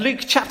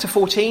Luke chapter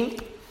 14,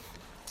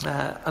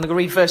 I'm going to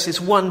read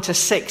verses 1 to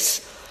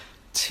 6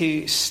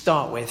 to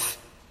start with.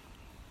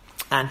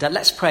 And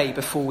let's pray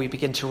before we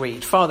begin to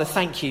read. Father,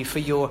 thank you for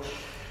your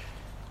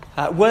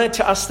word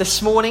to us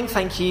this morning.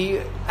 Thank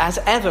you, as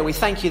ever, we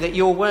thank you that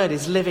your word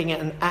is living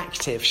and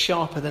active,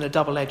 sharper than a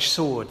double-edged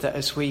sword, that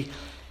as we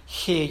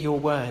hear your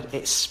word,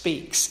 it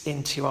speaks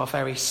into our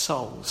very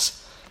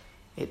souls.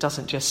 It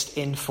doesn't just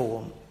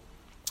inform,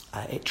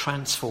 it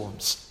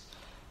transforms.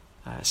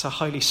 So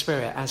Holy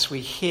Spirit, as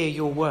we hear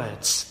your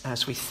words,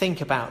 as we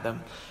think about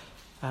them,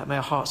 may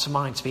our hearts and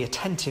minds be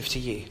attentive to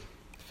you,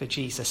 for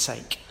Jesus'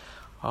 sake.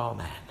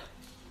 Amen.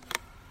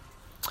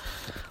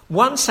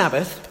 One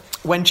Sabbath,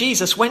 when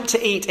Jesus went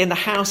to eat in the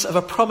house of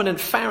a prominent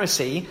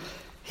Pharisee,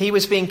 he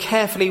was being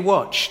carefully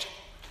watched.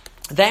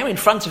 There in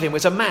front of him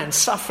was a man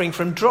suffering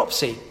from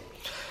dropsy.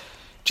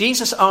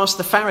 Jesus asked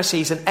the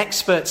Pharisees and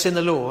experts in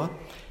the law,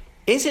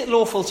 "Is it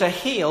lawful to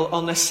heal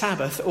on the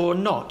Sabbath or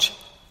not?"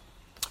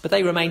 But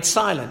they remained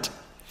silent.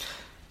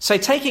 So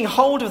taking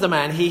hold of the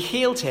man, he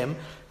healed him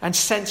and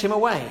sent him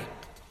away.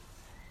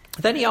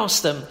 Then he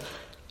asked them,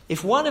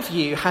 "If one of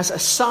you has a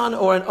son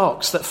or an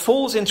ox that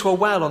falls into a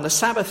well on the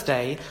Sabbath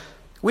day,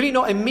 will you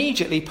not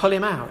immediately pull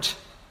him out?"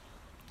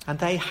 And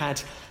they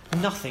had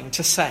nothing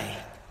to say.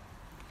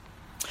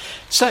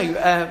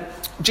 So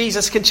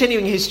Jesus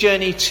continuing his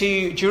journey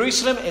to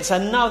Jerusalem. It's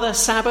another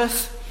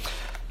Sabbath.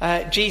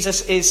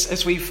 Jesus is,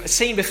 as we've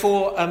seen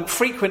before,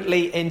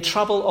 frequently in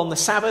trouble on the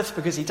Sabbath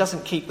because he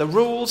doesn't keep the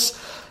rules.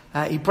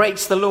 He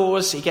breaks the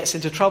laws. He gets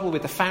into trouble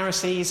with the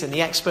Pharisees and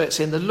the experts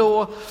in the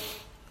law.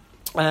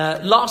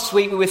 Last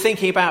week we were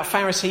thinking about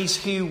Pharisees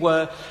who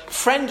were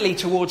friendly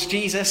towards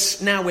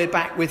Jesus. Now we're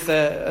back with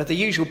the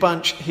usual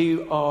bunch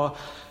who are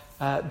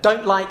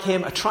don't like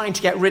him, are trying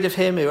to get rid of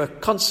him, who are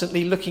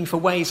constantly looking for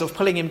ways of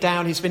pulling him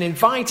down. He's been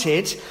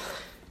invited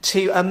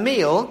to a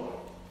meal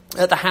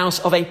at the house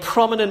of a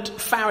prominent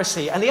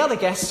Pharisee. And the other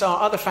guests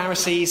are other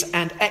Pharisees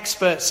and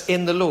experts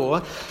in the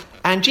law.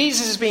 And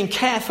Jesus is being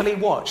carefully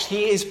watched.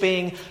 He is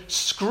being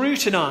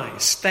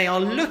scrutinized. They are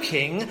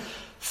looking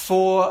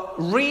for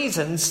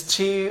reasons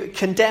to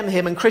condemn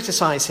him and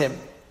criticize him.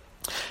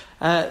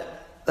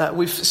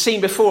 We've seen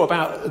before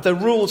about the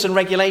rules and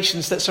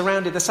regulations that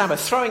surrounded the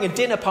Sabbath. Throwing a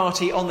dinner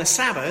party on the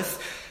Sabbath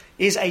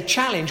was a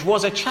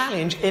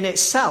challenge in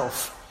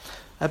itself.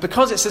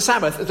 Because it's the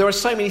Sabbath, there are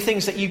so many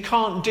things that you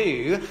can't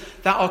do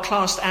that are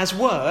classed as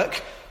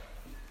work,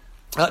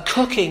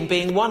 cooking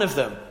being one of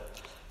them.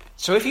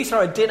 So if you throw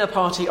a dinner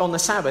party on the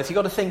Sabbath, you've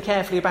got to think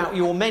carefully about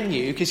your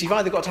menu, because you've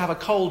either got to have a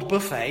cold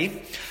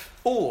buffet,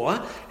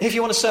 or if you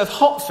want to serve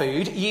hot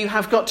food, you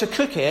have got to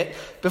cook it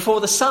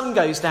before the sun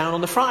goes down on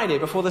the Friday,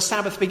 before the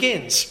Sabbath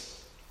begins.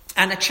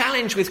 And the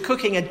challenge with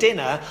cooking a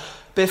dinner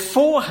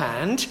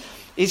beforehand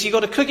is you've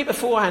got to cook it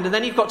beforehand, and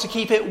then you've got to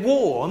keep it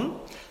warm.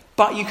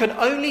 But you can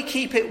only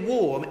keep it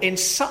warm in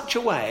such a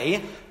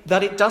way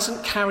that it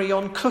doesn't carry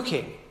on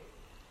cooking.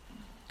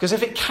 Because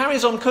if it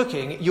carries on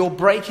cooking, you're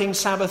breaking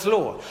Sabbath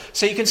law.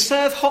 So you can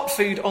serve hot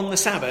food on the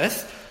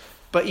Sabbath,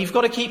 but you've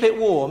got to keep it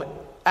warm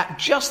at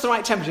just the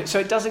right temperature so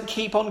it doesn't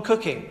keep on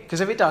cooking.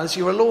 Because if it does,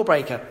 you're a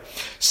lawbreaker.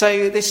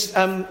 So this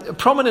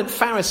prominent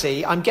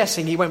Pharisee, I'm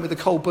guessing he went with the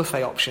cold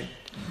buffet option.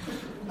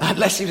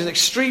 Unless he was an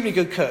extremely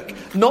good cook.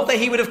 Not that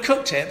he would have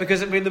cooked it,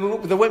 because it would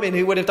be the women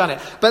who would have done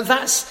it. But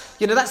that's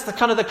the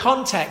kind of the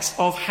context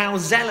of how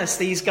zealous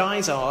these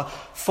guys are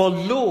for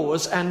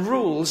laws and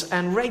rules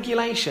and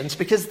regulations,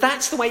 because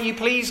that's the way you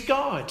please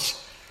God.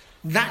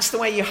 That's the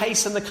way you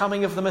hasten the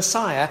coming of the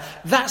Messiah.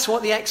 That's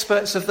what the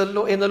experts of the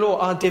law, in the law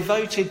are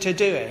devoted to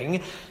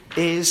doing,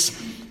 is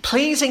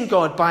pleasing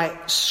God by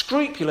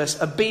scrupulous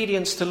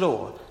obedience to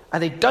law.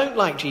 And they don't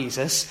like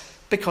Jesus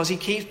because he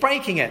keeps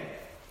breaking it.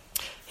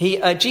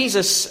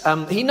 Jesus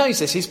knows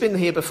this. He's been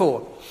here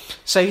before.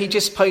 So he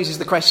just poses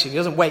the question. He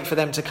doesn't wait for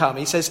them to come.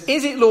 He says,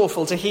 "Is it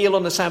lawful to heal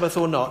on the Sabbath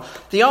or not?"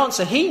 The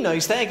answer he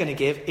knows they're going to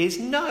give is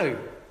no.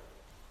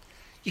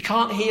 You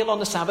can't heal on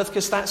the Sabbath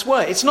because that's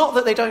work. It's not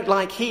that they don't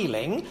like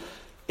healing.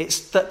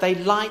 It's that they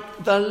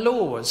like the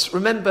laws.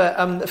 Remember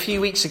a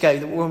few weeks ago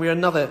when we were in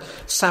another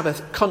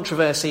Sabbath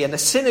controversy, and the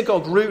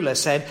synagogue ruler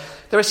said,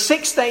 there are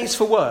 6 days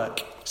for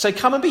work. So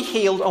come and be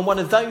healed on one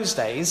of those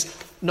days,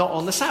 not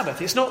on the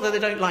Sabbath. It's not that they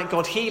don't like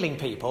God healing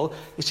people.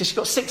 It's just you've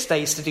got 6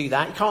 days to do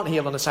that. You can't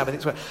heal on the Sabbath.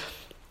 It's work.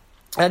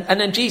 And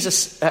then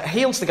Jesus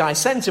heals the guy,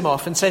 sends him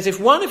off, and says, if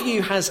one of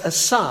you has a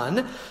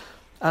son,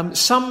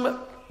 some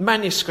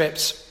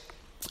manuscripts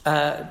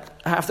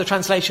have the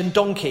translation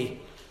donkey.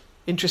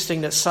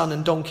 Interesting that son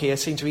and donkey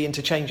seem to be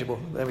interchangeable.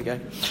 There we go.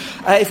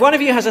 If one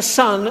of you has a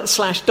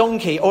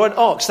son/donkey or an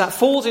ox that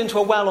falls into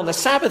a well on the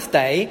Sabbath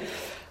day,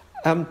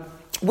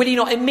 will you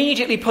not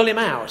immediately pull him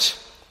out?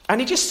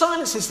 And he just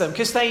silences them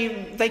because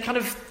they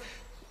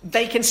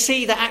can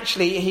see that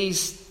actually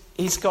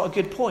he's got a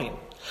good point.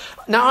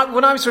 Now,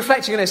 when I was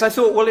reflecting on this, I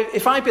thought, well,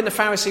 if I'd been the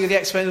Pharisee or the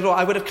expert in the law,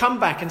 I would have come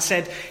back and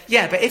said,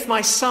 yeah, but if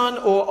my son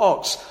or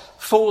ox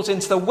falls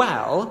into the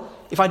well,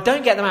 if I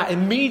don't get them out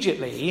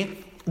immediately,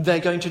 they're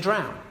going to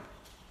drown.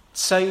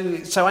 So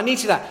I need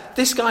to do that.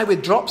 This guy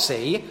with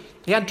dropsy,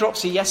 He had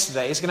dropsy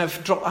yesterday. He's going to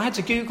have I had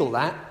to Google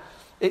that.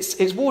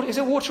 It's water. Is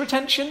it water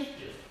retention?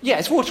 Yeah,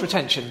 it's water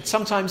retention.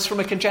 Sometimes from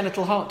a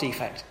congenital heart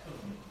defect.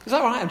 Is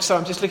that right?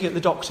 I'm just looking at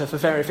the doctor for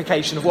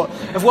verification of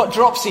what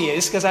dropsy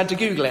is, because I had to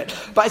Google it.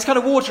 But it's kind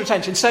of water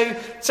retention. So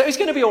he's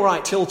going to be all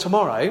right till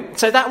tomorrow.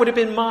 So that would have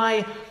been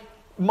my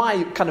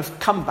kind of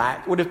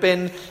comeback. Would have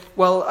been,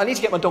 well, I need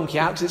to get my donkey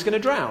out because it's going to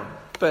drown.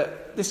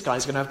 But this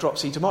guy's going to have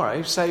dropsy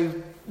tomorrow. So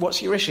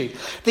what's your issue?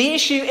 The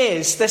issue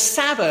is the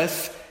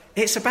Sabbath.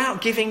 It's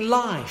about giving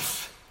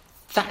life.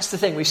 That's the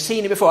thing. We've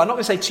seen it before. I'm not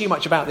going to say too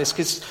much about this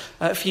because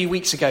a few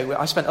weeks ago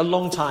I spent a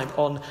long time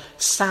on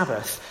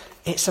Sabbath.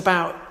 It's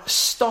about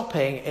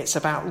stopping, it's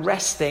about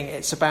resting,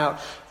 it's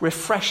about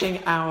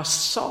refreshing our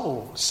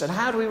souls. And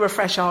how do we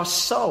refresh our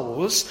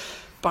souls?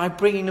 By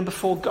bringing them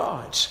before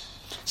God.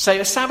 So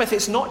a Sabbath,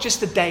 it's not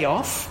just a day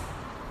off.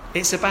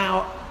 It's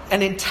about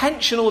an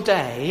intentional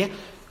day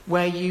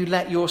where you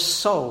let your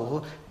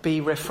soul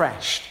be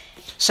refreshed.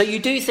 So you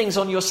do things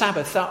on your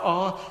Sabbath that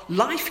are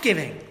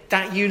life-giving,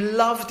 that you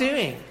love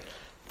doing,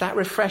 that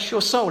refresh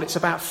your soul. It's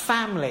about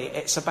family,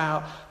 it's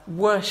about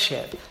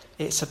worship,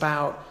 it's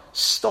about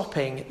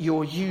stopping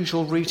your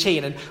usual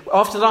routine. And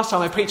after the last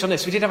time I preached on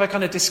this, we did have a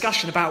kind of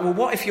discussion about, well,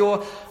 what if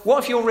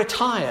you're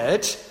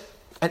retired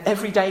and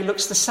every day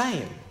looks the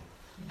same?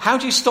 How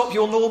do you stop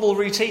your normal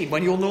routine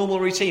when your normal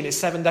routine is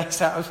 7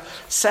 days out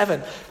of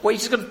 7? Well, you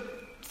just got to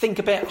think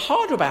a bit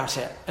harder about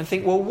it and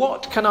think, well,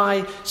 what can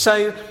I...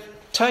 So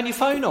turn your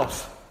phone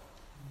off.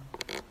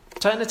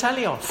 Turn the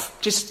telly off.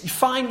 Just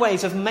find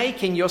ways of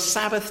making your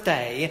Sabbath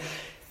day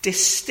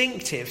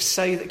distinctive,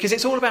 so because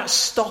it's all about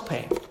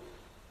stopping.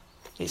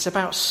 It's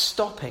about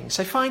stopping.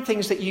 So find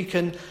things that you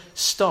can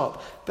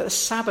stop. But the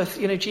Sabbath,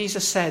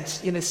 Jesus said,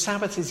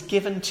 Sabbath is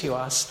given to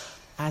us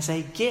as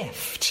a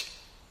gift.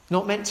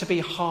 Not meant to be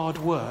hard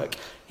work.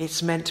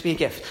 It's meant to be a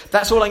gift.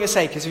 That's all I'm going to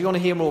say, because if you want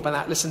to hear more about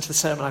that, listen to the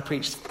sermon I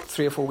preached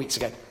 3 or 4 weeks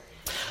ago.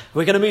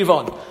 We're going to move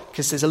on,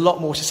 because there's a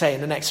lot more to say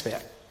in the next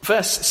bit.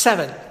 Verse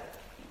 7.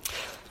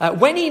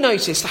 When he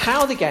noticed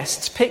how the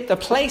guests picked the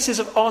places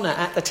of honour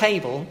at the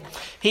table,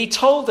 he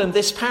told them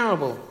this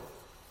parable.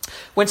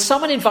 When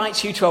someone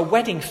invites you to a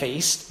wedding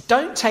feast,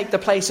 don't take the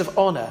place of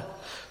honour,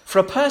 for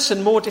a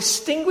person more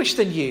distinguished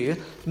than you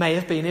may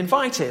have been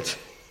invited.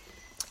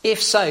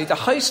 If so, the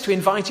host who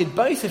invited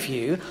both of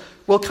you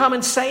will come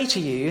and say to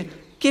you,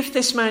 "Give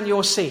this man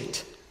your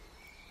seat."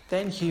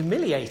 Then,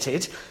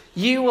 humiliated,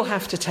 you will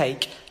have to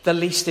take the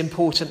least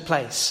important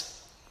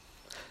place.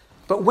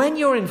 But when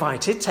you're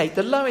invited, take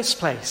the lowest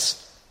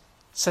place,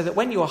 so that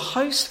when your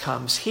host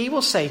comes, he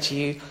will say to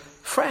you,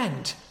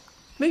 "Friend,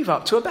 move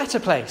up to a better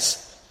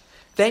place."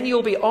 Then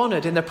you'll be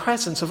honoured in the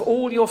presence of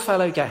all your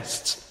fellow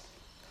guests.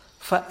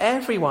 For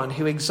everyone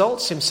who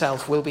exalts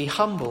himself will be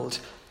humbled,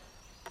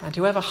 and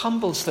whoever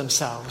humbles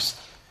themselves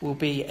will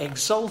be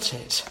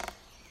exalted.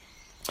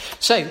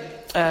 So,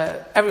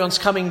 everyone's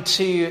coming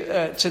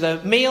to the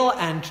meal,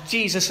 and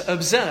Jesus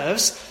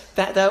observes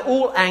that they're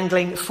all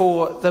angling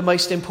for the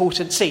most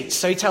important seats.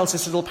 So he tells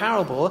this little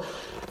parable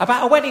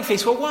about a wedding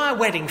feast. Well, why a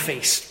wedding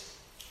feast?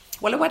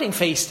 Well, a wedding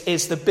feast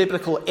is the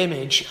biblical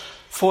image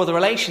for the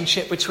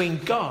relationship between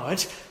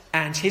God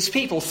and his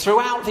people.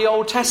 Throughout the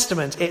Old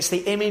Testament, it's the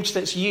image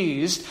that's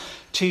used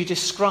to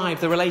describe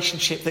the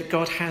relationship that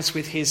God has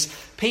with his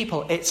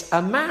people. It's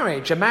a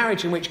marriage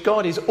in which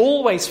God is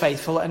always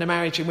faithful, and a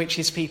marriage in which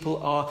his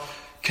people are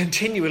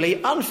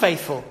continually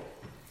unfaithful.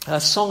 A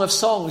Song of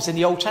Songs in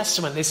the Old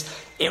Testament, this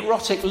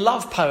erotic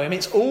love poem,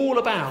 it's all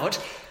about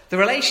the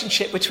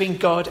relationship between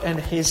God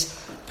and his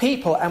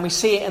people. And we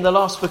see it in the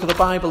last book of the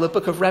Bible, the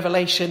book of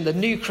Revelation, the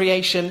new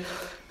creation.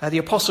 The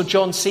Apostle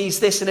John sees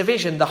this in a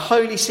vision, the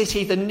holy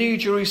city, the new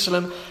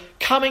Jerusalem,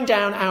 coming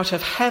down out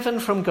of heaven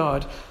from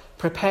God,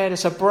 prepared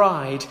as a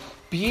bride,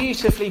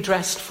 beautifully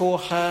dressed for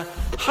her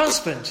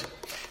husband.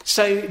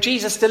 So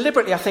Jesus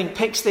deliberately, I think,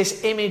 picks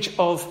this image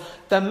of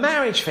the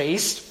marriage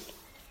feast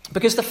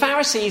because the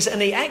Pharisees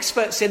and the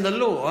experts in the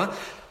law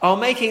are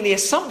making the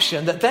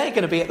assumption that they're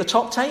going to be at the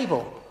top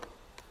table.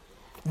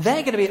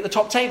 They're going to be at the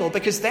top table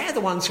because they're the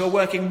ones who are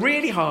working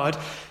really hard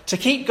to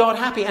keep God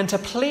happy and to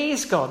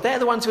please God. They're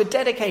the ones who are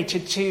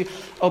dedicated to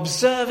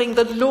observing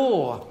the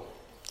law,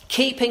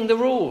 keeping the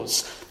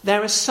rules.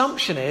 Their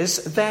assumption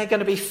is they're going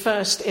to be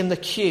first in the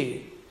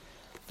queue.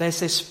 There's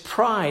this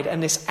pride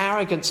and this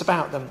arrogance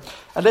about them.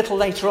 A little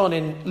later on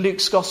in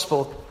Luke's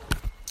Gospel,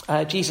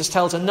 Jesus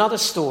tells another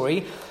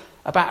story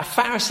about a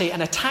Pharisee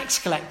and a tax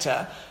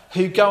collector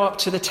who go up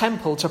to the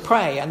temple to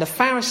pray. And the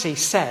Pharisee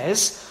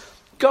says,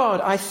 "God,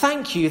 I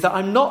thank you that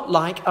I'm not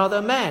like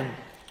other men,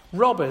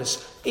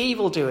 robbers,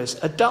 evildoers,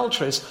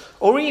 adulterers,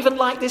 or even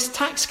like this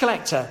tax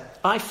collector.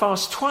 I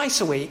fast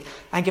twice a week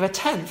and give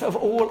 1/10 of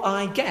all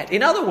I get."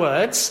 In other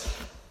words,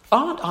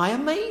 aren't I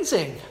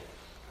amazing?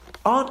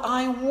 Aren't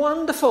I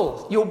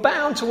wonderful? You're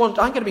bound to want,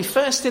 I'm going to be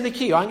first in the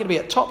queue. I'm going to be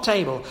at top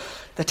table.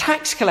 The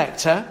tax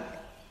collector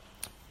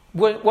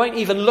won't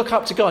even look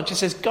up to God. Just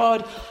says,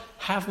 "God,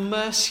 have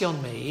mercy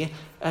on me,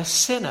 a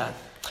sinner."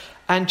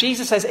 And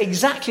Jesus says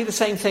exactly the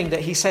same thing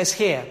that he says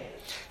here.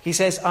 He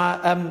says,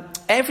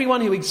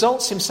 everyone who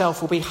exalts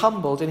himself will be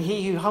humbled, and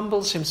he who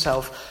humbles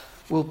himself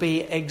will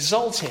be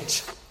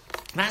exalted.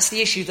 That's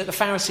the issue that the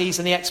Pharisees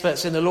and the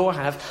experts in the law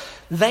have.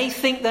 They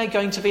think they're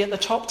going to be at the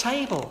top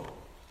table.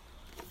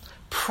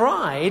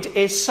 Pride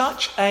is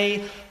such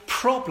a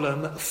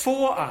problem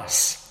for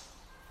us.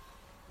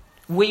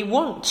 We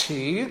want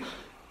to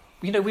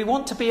be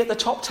at the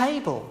top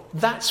table.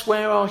 That's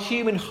where our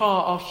human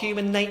heart, our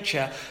human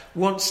nature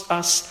wants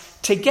us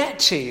to get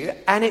to.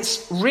 And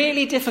it's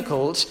really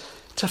difficult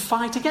to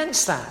fight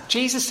against that.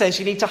 Jesus says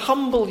you need to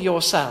humble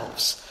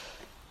yourselves.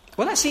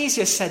 Well, that's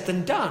easier said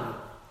than done.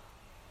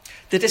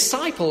 The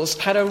disciples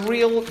had a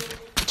real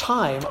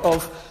time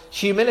of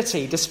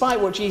humility.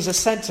 Despite what Jesus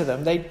said to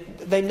them,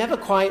 they never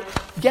quite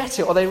get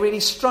it, or they really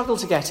struggle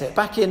to get it.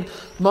 Back in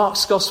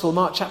Mark's Gospel,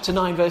 Mark chapter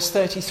 9, verse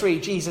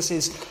 33, Jesus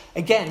is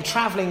again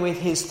travelling with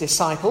his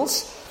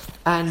disciples,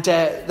 and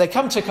they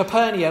come to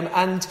Capernaum,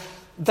 and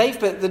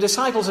the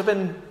disciples have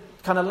been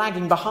kind of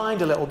lagging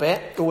behind a little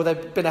bit, or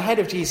they've been ahead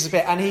of Jesus a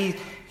bit, and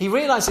he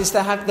realises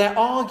they're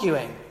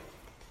arguing.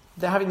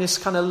 They're having this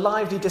kind of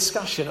lively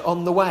discussion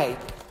on the way.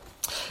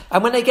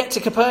 And when they get to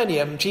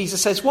Capernaum,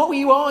 Jesus says, "What were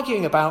you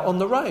arguing about on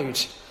the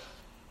road?"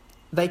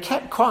 They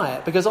kept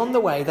quiet because on the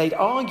way they'd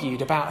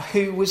argued about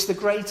who was the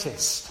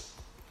greatest.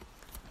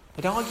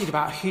 They'd argued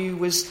about who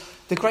was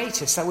the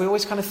greatest. So we're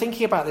always kind of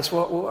thinking about this.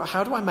 Well,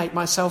 how do I make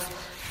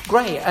myself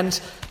great? And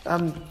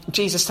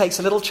Jesus takes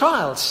a little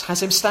child,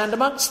 has him stand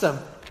amongst them.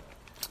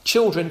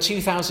 Children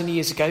 2,000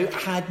 years ago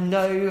had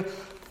no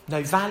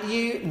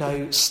value,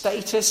 no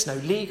status, no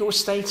legal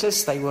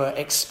status. They were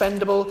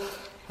expendable.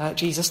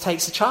 Jesus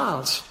takes a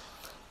child.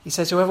 He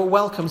says, "Whoever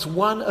welcomes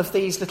one of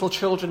these little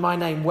children in my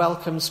name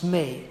welcomes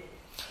me.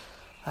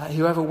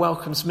 Whoever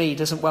welcomes me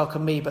doesn't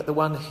welcome me, but the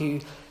one who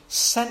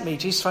sent me."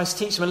 Jesus tries to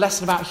teach them a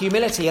lesson about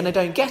humility, and they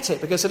don't get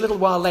it, because a little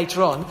while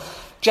later on,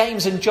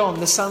 James and John,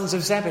 the sons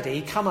of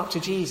Zebedee, come up to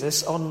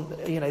Jesus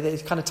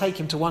they kind of take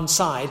him to one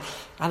side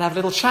and have a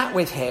little chat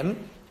with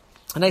him.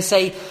 And they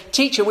say,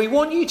 "Teacher, we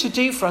want you to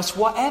do for us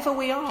whatever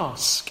we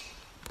ask."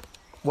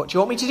 "What do you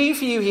want me to do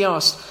for you?" he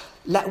asked.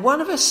 "Let one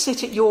of us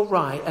sit at your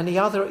right and the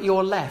other at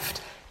your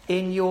left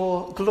in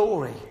your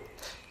glory."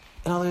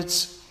 In other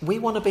words, we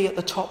want to be at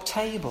the top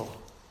table.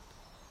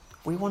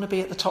 We want to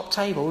be at the top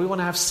table. We want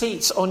to have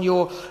seats on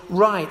your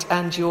right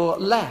and your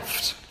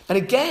left. And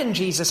again,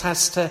 Jesus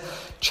has to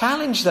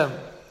challenge them.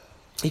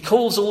 He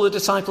calls all the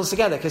disciples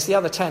together because the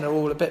other 10 are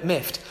all a bit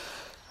miffed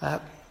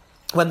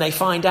when they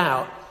find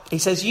out. He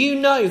says, "You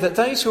know that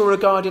those who are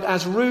regarded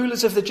as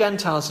rulers of the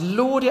Gentiles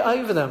lord it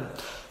over them.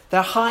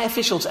 Their high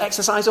officials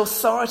exercise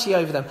authority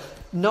over them.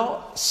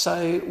 Not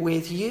so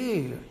with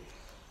you.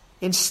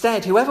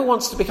 Instead, whoever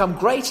wants to become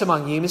great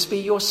among you must be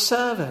your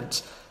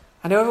servant.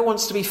 And whoever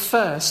wants to be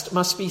first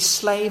must be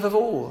slave of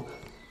all.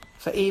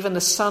 For even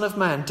the Son of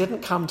Man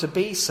didn't come to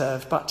be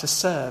served, but to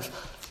serve,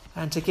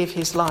 and to give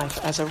his life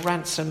as a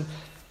ransom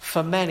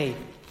for many."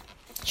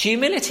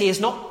 Humility is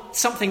not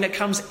something that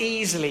comes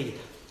easily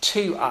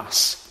to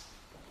us.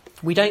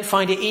 We don't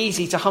find it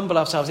easy to humble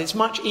ourselves. It's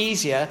much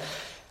easier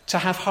to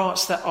have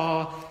hearts that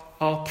are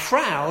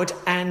proud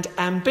and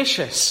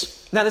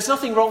ambitious. Now, there's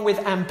nothing wrong with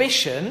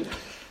ambition,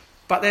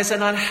 but there's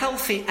an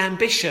unhealthy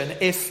ambition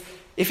if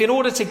in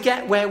order to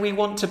get where we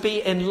want to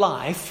be in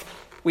life,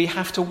 we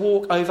have to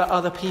walk over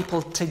other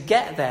people to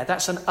get there.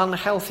 That's an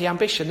unhealthy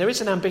ambition. There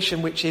is an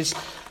ambition which is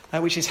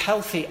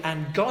healthy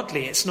and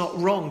godly. It's not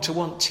wrong to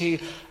want to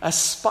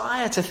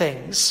aspire to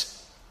things.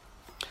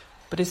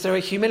 But is there a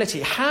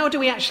humility? How do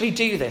we actually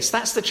do this?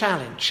 That's the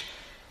challenge.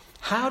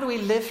 How do we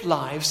live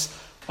lives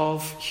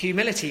of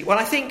humility? Well,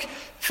 I think,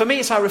 for me,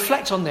 as I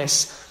reflect on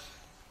this,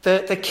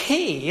 the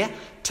key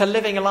to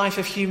living a life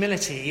of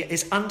humility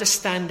is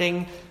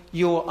understanding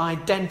your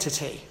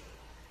identity.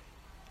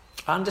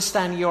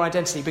 Understanding your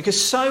identity.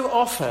 Because so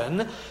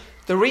often,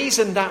 the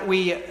reason that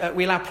we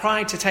allow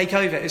pride to take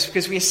over is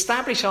because we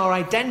establish our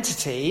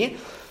identity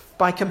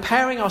by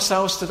comparing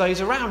ourselves to those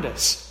around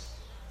us.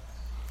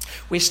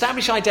 We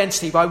establish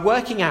identity by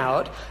working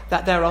out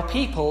that there are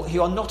people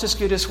who are not as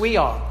good as we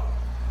are.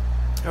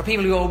 There are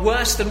people who are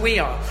worse than we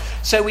are.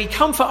 So we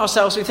comfort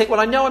ourselves. We think, well,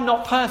 I know I'm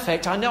not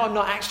perfect. I know I'm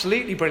not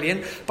absolutely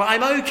brilliant, but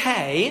I'm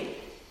okay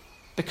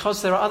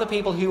because there are other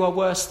people who are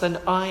worse than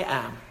I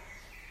am.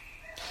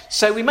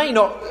 So we may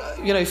not,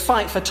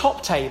 fight for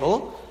top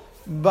table,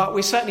 but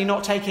we're certainly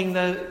not taking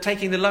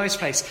the lowest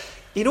place.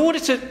 In order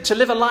to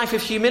live a life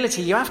of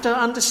humility, you have to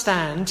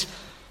understand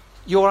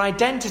your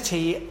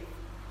identity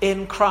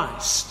in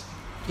Christ.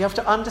 You have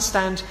to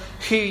understand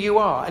who you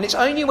are. And it's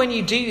only when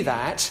you do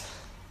that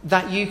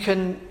you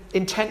can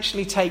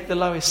intentionally take the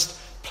lowest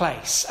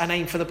place and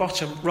aim for the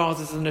bottom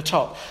rather than the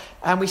top.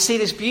 And we see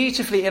this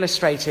beautifully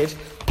illustrated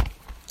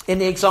in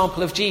the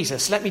example of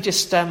Jesus. Let me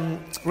just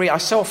read. I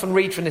so often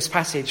read from this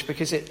passage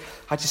because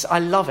I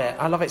love it.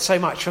 I love it so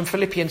much. From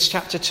Philippians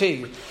chapter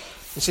 2.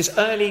 It's this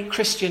early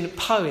Christian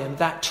poem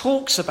that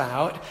talks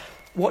about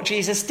what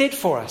Jesus did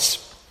for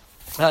us.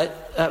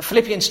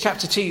 Philippians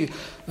chapter 2,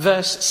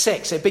 verse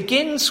 6. It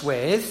begins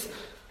with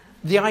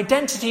the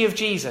identity of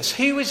Jesus.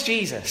 Who was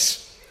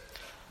Jesus?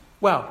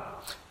 Well,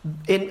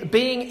 in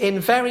being in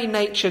very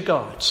nature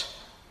God.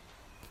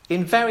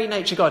 In very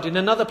nature God. In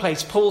another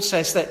place, Paul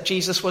says that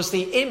Jesus was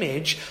the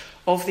image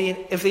of the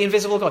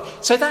invisible God.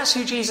 So that's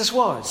who Jesus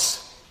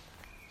was.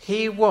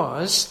 He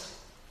was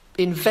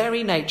in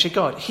very nature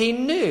God. He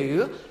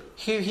knew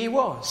who he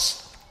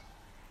was.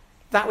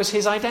 That was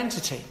his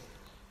identity.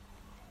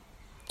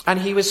 And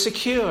he was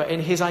secure in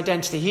his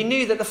identity. He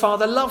knew that the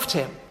Father loved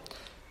him.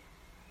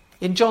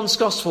 In John's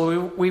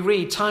Gospel, we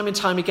read time and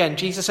time again,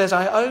 Jesus says,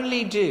 I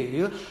only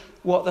do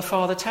what the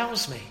Father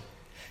tells me.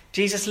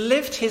 Jesus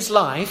lived his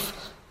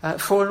life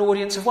for an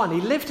audience of one.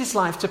 He lived his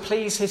life to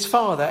please his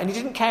Father, and he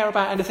didn't care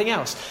about anything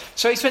else.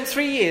 So he spent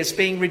 3 years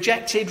being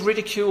rejected,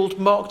 ridiculed,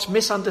 mocked,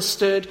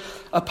 misunderstood,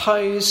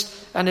 opposed,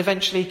 and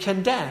eventually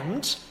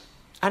condemned.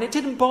 And it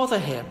didn't bother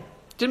him.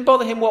 It didn't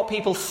bother him what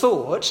people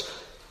thought,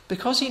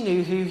 because he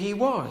knew who he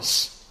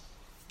was.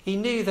 He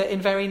knew that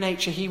in very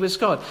nature he was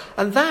God.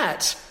 And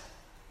that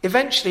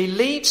eventually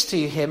leads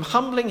to him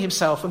humbling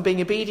himself and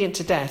being obedient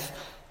to death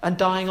and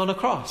dying on a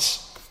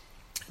cross.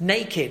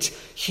 Naked,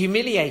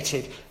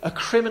 humiliated, a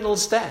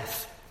criminal's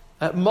death,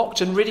 mocked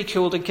and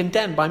ridiculed and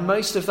condemned by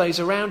most of those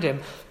around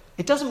him.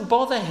 It doesn't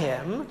bother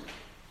him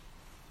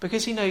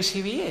because he knows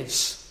who he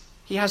is.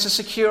 He has a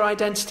secure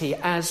identity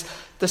as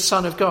the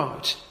Son of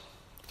God.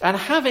 And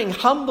having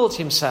humbled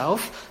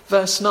himself,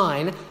 verse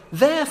 9,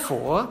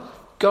 therefore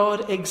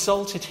God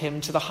exalted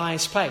him to the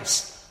highest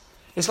place.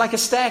 It's like a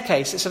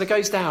staircase. It sort of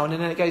goes down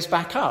and then it goes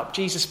back up.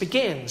 Jesus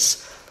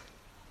begins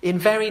in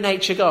very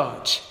nature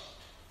God,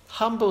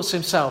 humbles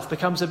himself,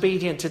 becomes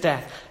obedient to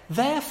death.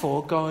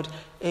 Therefore, God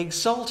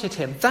exalted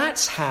him.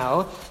 That's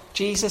how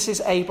Jesus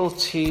is able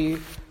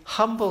to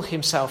humble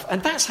himself.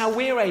 And that's how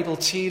we're able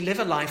to live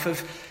a life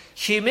of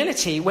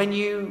humility when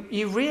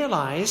you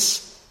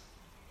realise,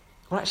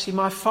 well, actually,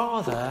 my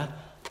Father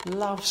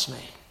loves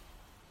me.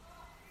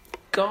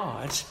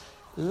 God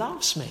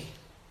loves me.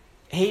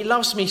 He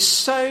loves me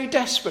so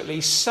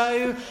desperately,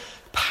 so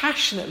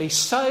passionately,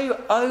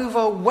 so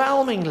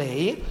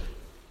overwhelmingly,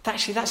 that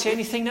actually that's the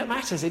only thing that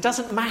matters. It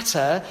doesn't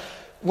matter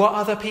what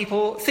other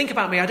people think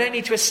about me. I don't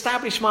need to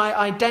establish my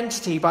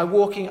identity by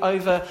walking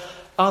over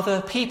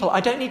other people. I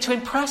don't need to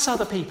impress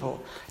other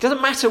people. It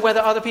doesn't matter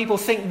whether other people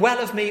think well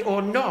of me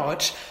or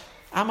not.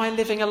 Am I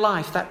living a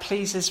life that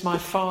pleases my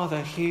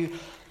Father who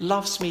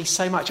loves me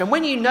so much? And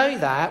when you know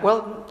that,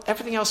 well,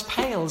 everything else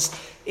pales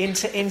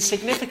into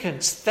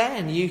insignificance.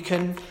 Then you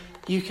can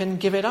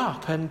give it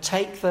up and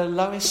take the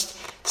lowest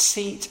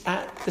seat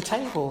at the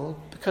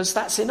table, because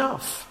that's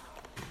enough.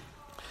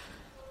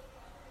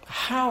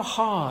 How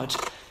hard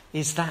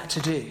is that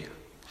to do?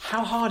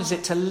 How hard is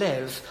it to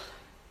live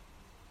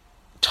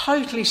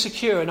totally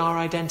secure in our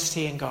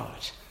identity in God?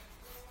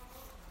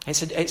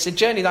 It's a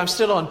journey that I'm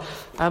still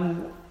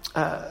on.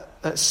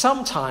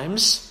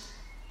 Sometimes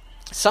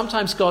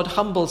God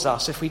humbles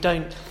us if we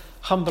don't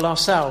humble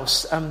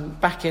ourselves.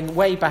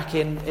 Way back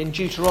in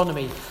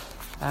Deuteronomy,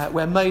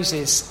 where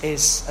Moses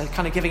is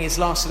kind of giving his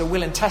last sort of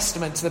will and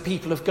testament to the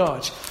people of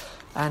God,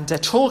 and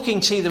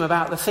talking to them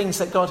about the things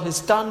that God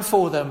has done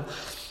for them.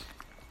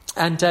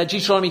 And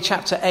Deuteronomy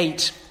chapter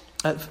 8,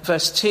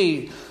 verse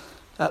 2,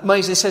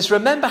 Moses says,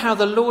 remember how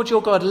the Lord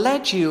your God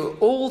led you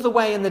all the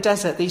way in the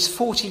desert these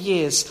 40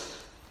 years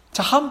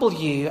to humble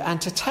you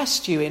and to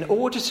test you in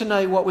order to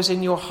know what was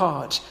in your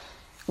heart,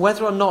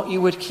 whether or not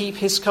you would keep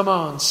his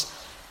commands.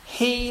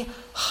 He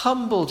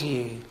humbled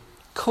you,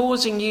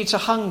 causing you to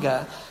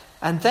hunger,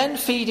 and then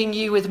feeding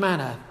you with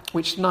manna,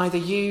 which neither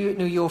you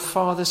nor your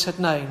fathers had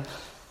known,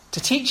 to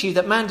teach you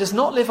that man does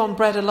not live on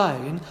bread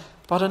alone,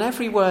 but on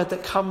every word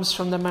that comes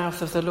from the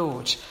mouth of the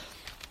Lord.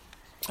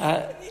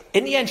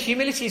 In the end,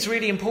 humility is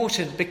really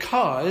important,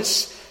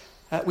 because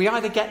we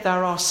either get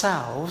there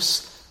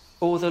ourselves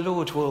or the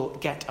Lord will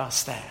get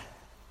us there.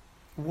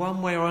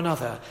 One way or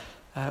another,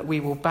 we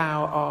will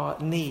bow our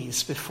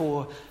knees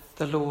before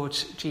the Lord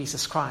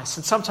Jesus Christ.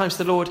 And sometimes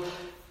the Lord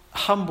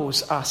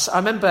humbles us. I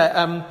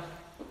remember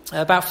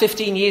about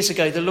 15 years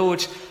ago, the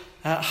Lord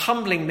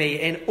humbling me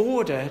in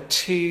order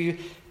to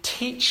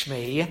teach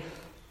me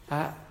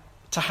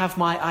to have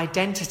my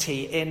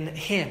identity in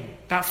him.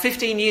 About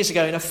 15 years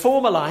ago, in a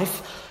former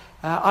life,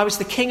 I was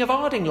the king of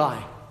Ardingly.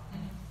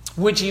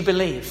 Would you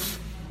believe?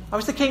 I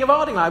was the king of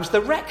Ardingly. I was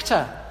the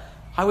rector.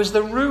 I was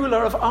the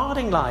ruler of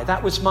Ardingly.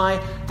 That was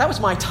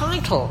my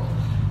title.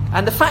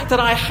 And the fact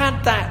that I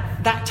had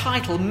that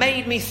title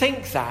made me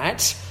think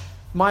that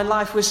my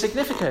life was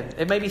significant.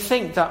 It made me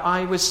think that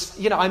I was,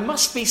 I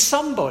must be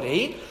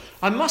somebody.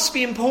 I must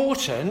be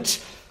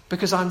important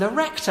because I'm the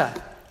rector.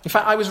 In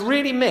fact, I was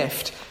really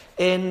miffed.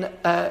 In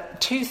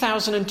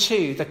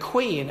 2002, the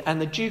Queen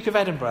and the Duke of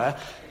Edinburgh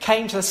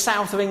came to the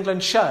South of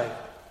England show.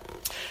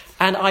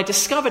 And I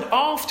discovered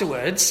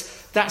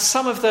afterwards that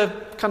some of the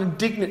kind of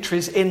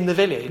dignitaries in the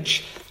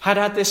village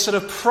had this sort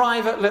of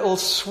private little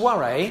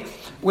soiree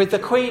with the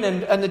Queen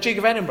and the Duke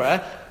of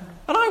Edinburgh,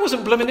 and I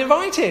wasn't blooming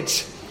invited.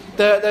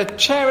 The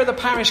chair of the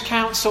parish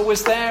council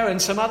was there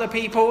and some other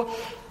people.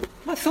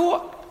 And I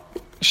thought,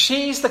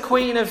 she's the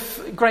Queen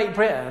of Great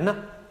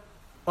Britain.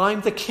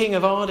 I'm the king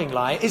of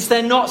Ardingly. Is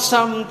there not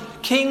some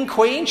king,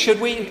 queen? Should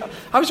we?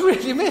 I was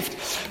really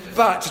miffed.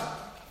 But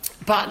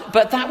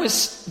that was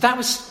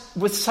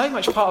so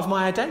much part of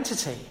my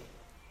identity.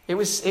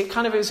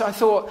 I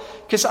thought,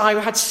 because I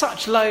had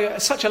such a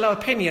low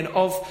opinion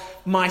of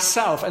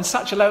myself and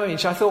such a low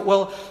image, I thought,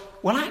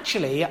 well,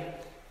 actually,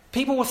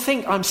 people will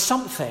think I'm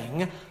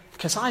something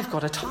because I've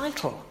got a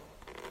title.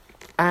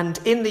 And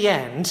in the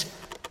end,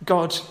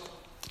 God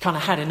kind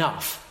of had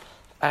enough.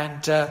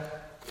 And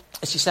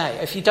as you say,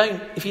 if you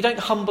don't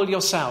humble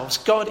yourselves,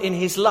 God in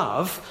his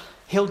love,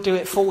 he'll do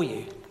it for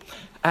you.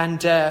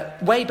 And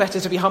way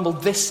better to be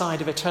humbled this side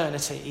of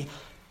eternity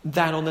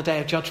than on the day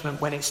of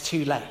judgment when it's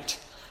too late.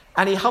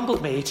 And he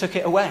humbled me, he took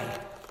it away.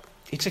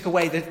 He took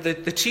away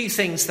the two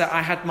things that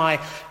I had my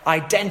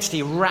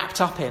identity wrapped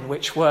up in,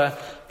 which were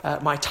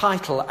my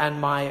title and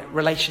my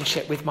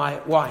relationship with my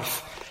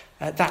wife.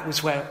 That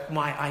was where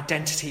my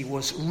identity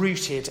was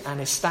rooted and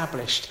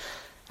established.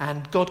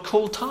 And God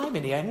called time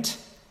in the end.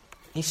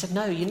 He said,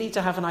 no, you need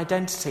to have an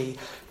identity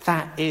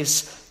that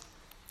is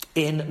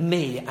in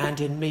me and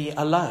in me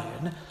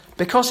alone.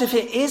 Because if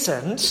it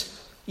isn't,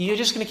 you're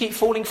just going to keep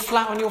falling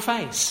flat on your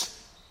face.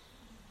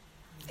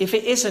 If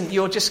it isn't,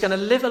 you're just going to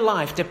live a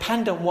life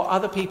dependent on what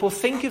other people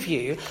think of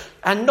you.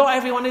 And not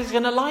everyone is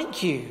going to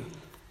like you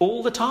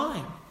all the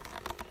time.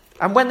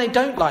 And when they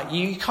don't like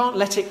you, you can't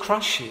let it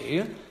crush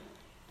you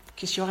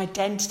because your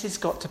identity's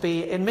got to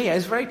be in me. It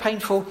was a very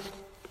painful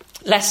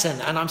lesson,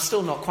 and I'm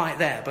still not quite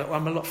there, but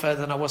I'm a lot further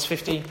than I was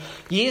 15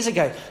 years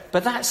ago.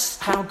 But that's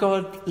how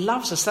God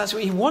loves us. That's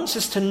what he wants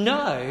us to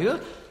know.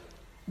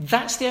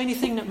 That's the only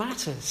thing that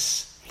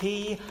matters.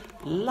 He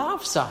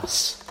loves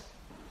us.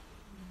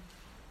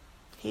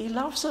 He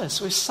loves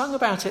us. We've sung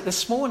about it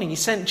this morning. He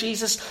sent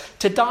Jesus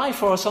to die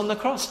for us on the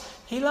cross.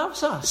 He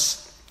loves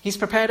us. He's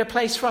prepared a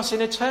place for us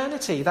in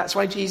eternity. That's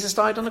why Jesus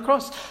died on the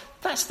cross.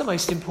 That's the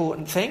most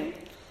important thing.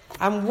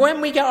 And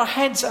when we get our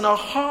heads and our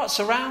hearts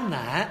around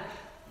that,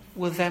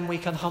 well, then we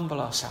can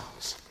humble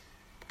ourselves.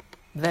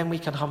 Then we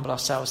can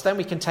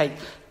take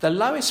the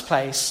lowest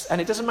place, and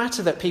it doesn't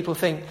matter that people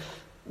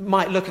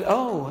might look at,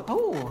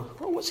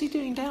 what's he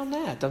doing down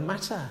there? Doesn't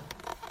matter.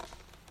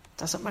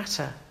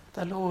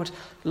 The Lord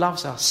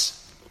loves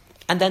us.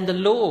 And then the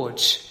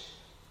Lord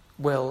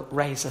will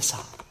raise us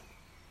up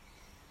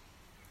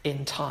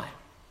in time.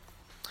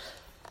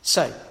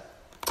 So,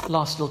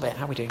 last little bit,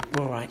 how are we doing?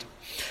 We're all right.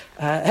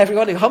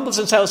 Everyone who humbles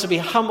themselves will be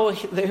humble.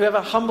 Whoever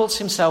humbles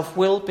himself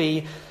will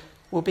be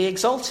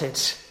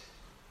exalted.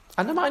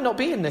 And it might not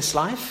be in this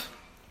life.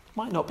 It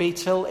might not be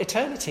till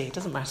eternity. It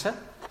doesn't matter.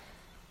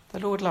 The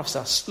Lord loves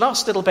us.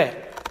 Last little bit,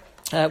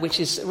 which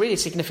is really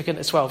significant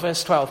as well.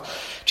 Verse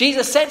 12.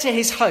 Jesus said to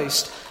his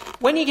host,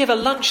 when you give a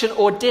luncheon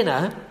or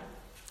dinner,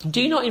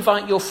 do not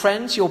invite your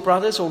friends, your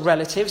brothers or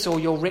relatives or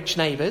your rich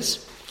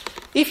neighbours.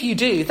 If you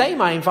do, they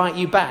may invite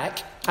you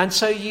back, and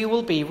so you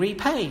will be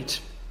repaid.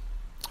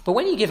 But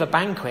when you give a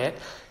banquet,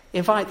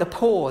 invite the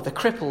poor, the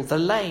crippled, the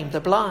lame, the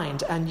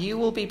blind, and you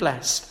will be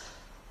blessed.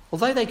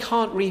 Although they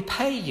can't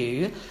repay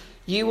you,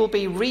 you will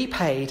be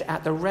repaid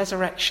at the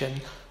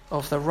resurrection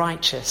of the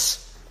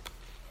righteous.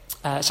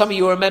 Some of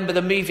you will remember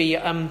the movie,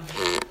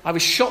 I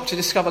was shocked to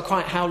discover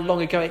quite how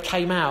long ago it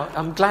came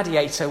out,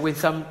 Gladiator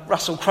with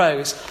Russell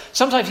Crowe.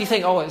 Sometimes you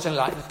think, it was only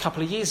like a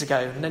couple of years ago,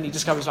 and then you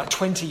discover it's like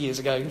 20 years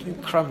ago.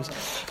 Crumbs.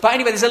 But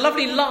anyway, there's a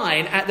lovely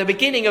line at the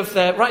beginning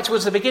right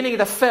towards the beginning of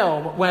the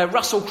film, where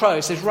Russell Crowe,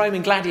 this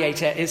Roman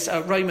gladiator, is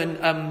a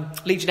Roman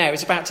legionnaire,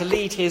 is about to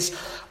lead his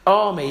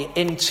army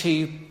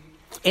into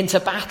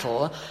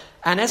battle.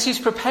 And as he's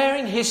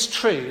preparing his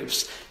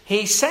troops,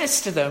 he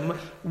says to them,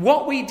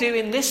 what we do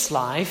in this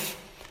life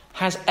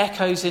has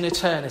echoes in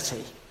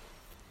eternity.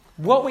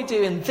 What we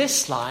do in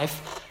this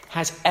life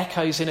has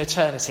echoes in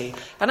eternity.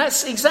 And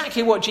that's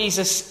exactly what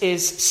Jesus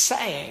is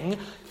saying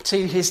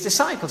to his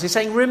disciples. He's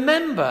saying,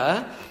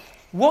 remember,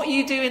 what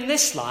you do in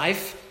this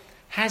life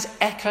has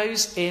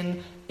echoes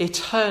in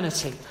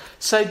eternity.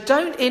 So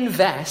don't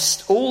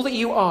invest all that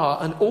you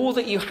are and all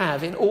that you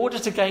have in order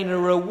to gain a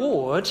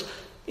reward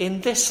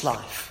in this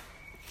life.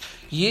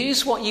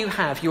 Use what you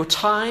have, your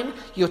time,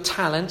 your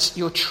talents,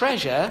 your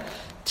treasure,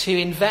 to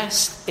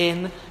invest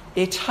in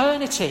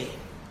eternity.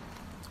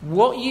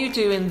 What you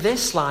do in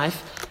this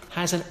life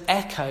has an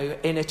echo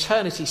in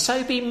eternity.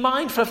 So be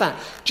mindful of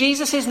that.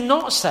 Jesus is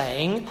not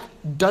saying,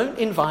 don't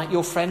invite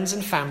your friends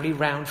and family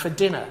round for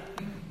dinner.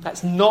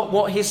 That's not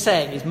what he's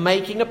saying. He's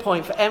making a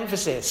point for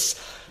emphasis.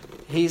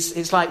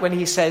 It's like when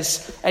he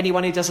says,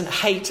 anyone who doesn't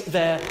hate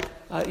their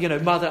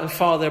mother and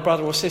father,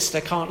 brother or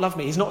sister can't love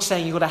me. He's not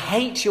saying you've got to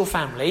hate your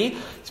family.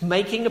 He's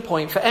making a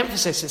point for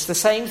emphasis. It's the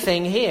same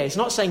thing here. He's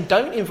not saying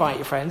don't invite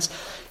your friends.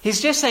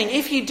 He's just saying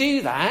if you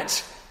do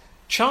that,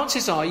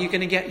 chances are you're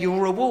going to get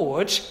your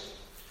reward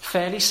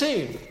fairly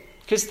soon,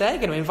 because they're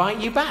going to invite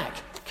you back,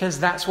 because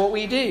that's what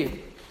we do.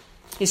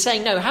 He's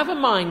saying, no, have a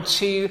mind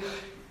to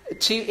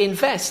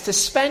invest, to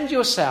spend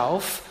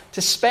yourself,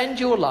 to spend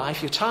your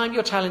life, your time,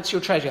 your talents,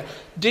 your treasure,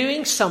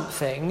 doing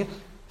something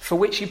for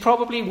which you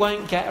probably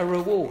won't get a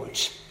reward.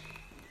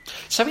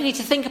 So we need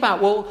to think about,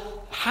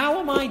 well, how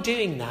am I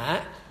doing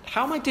that?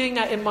 how am I doing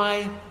that in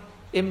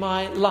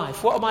my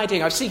life? What am I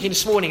doing? I was thinking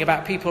this morning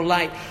about people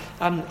like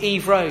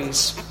Eve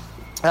Rose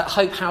at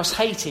Hope House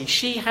Haiti.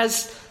 She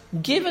has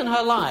given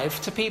her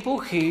life to people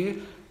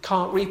who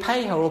can't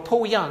repay her. Or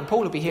Paul Young.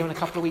 Paul will be here in a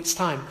couple of weeks'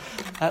 time.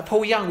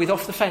 Paul Young with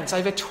Off the Fence.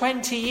 Over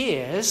 20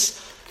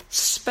 years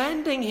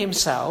spending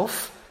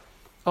himself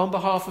on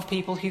behalf of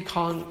people who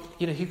can't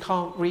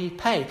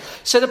repay.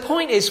 So the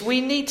point is,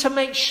 we need to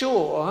make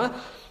sure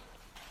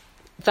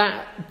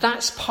that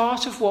that's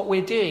part of what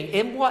we're doing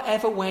in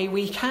whatever way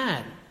we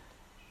can.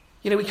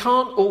 We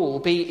can't all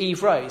be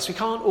Eve Rose. We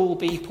can't all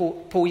be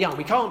Paul Young.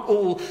 We can't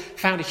all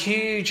found a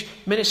huge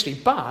ministry.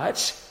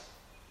 But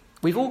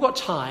we've all got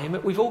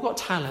time. We've all got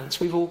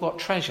talents. We've all got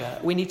treasure.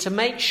 We need to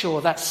make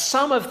sure that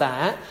some of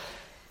that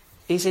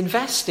is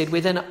invested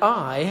with an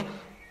eye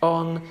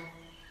on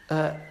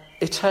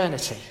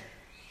eternity.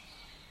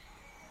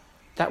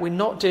 That we're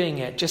not doing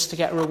it just to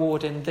get a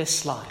reward in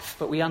this life,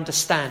 but we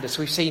understand, as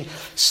we've seen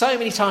so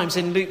many times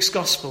in Luke's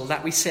gospel,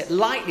 that we sit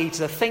lightly to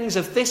the things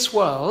of this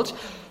world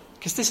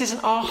because this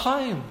isn't our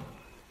home.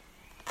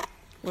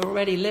 We're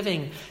already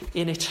living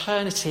in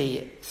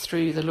eternity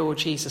through the Lord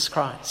Jesus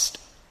Christ.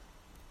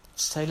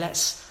 So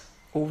let's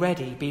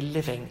already be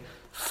living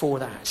for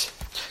that.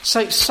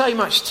 So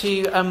much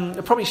to...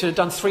 I probably should have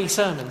done 3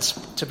 sermons,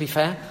 to be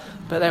fair,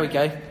 but there we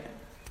go.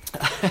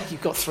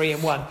 You've got 3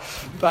 in 1.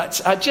 But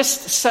I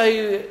just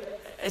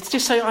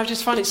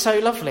find it so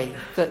lovely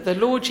that the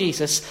Lord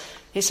Jesus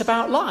is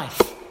about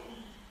life.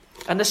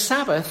 And the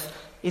Sabbath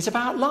is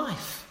about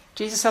life.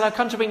 Jesus said, I've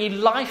come to bring you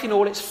life in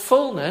all its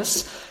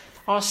fullness.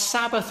 Our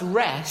Sabbath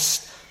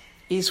rest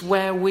is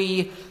where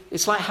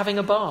it's like having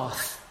a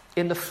bath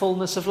in the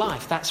fullness of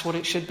life. That's what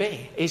it should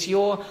be. Is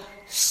your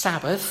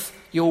Sabbath,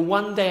 your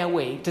one day a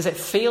week, does it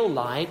feel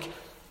like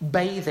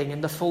bathing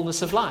in the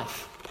fullness of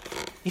life?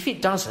 If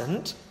it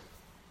doesn't,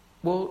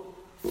 well,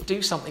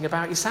 do something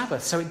about your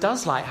Sabbath so it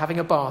does like having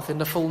a bath in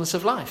the fullness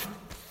of life.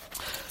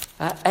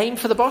 Aim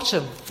for the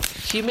bottom.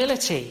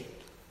 Humility.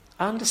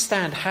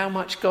 Understand how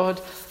much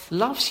God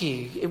loves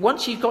you.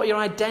 Once you've got your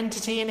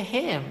identity in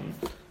him,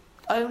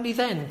 only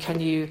then can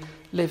you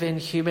live in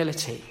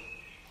humility.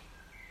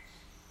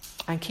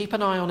 And keep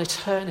an eye on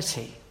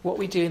eternity. What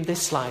we do in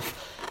this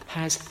life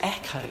has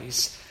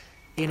echoes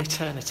in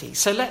eternity.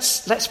 So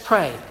let's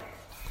pray.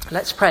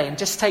 Let's pray and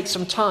just take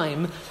some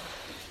time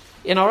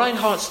in our own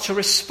hearts to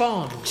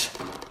respond.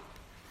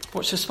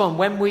 What's respond?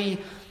 When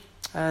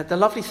the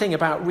lovely thing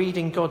about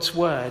reading God's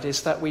word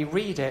is that we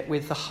read it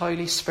with the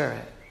Holy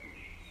Spirit.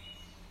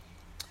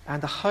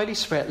 And the Holy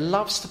Spirit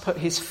loves to put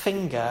his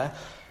finger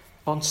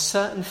on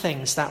certain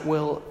things that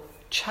will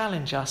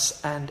challenge us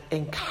and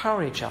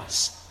encourage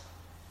us.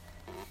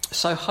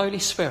 So, Holy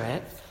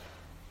Spirit,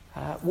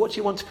 what do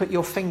you want to put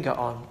your finger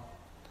on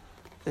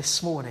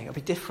this morning? It'll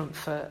be different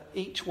for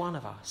each one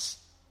of us.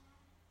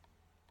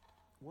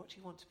 What do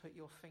you want to put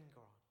your finger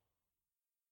on?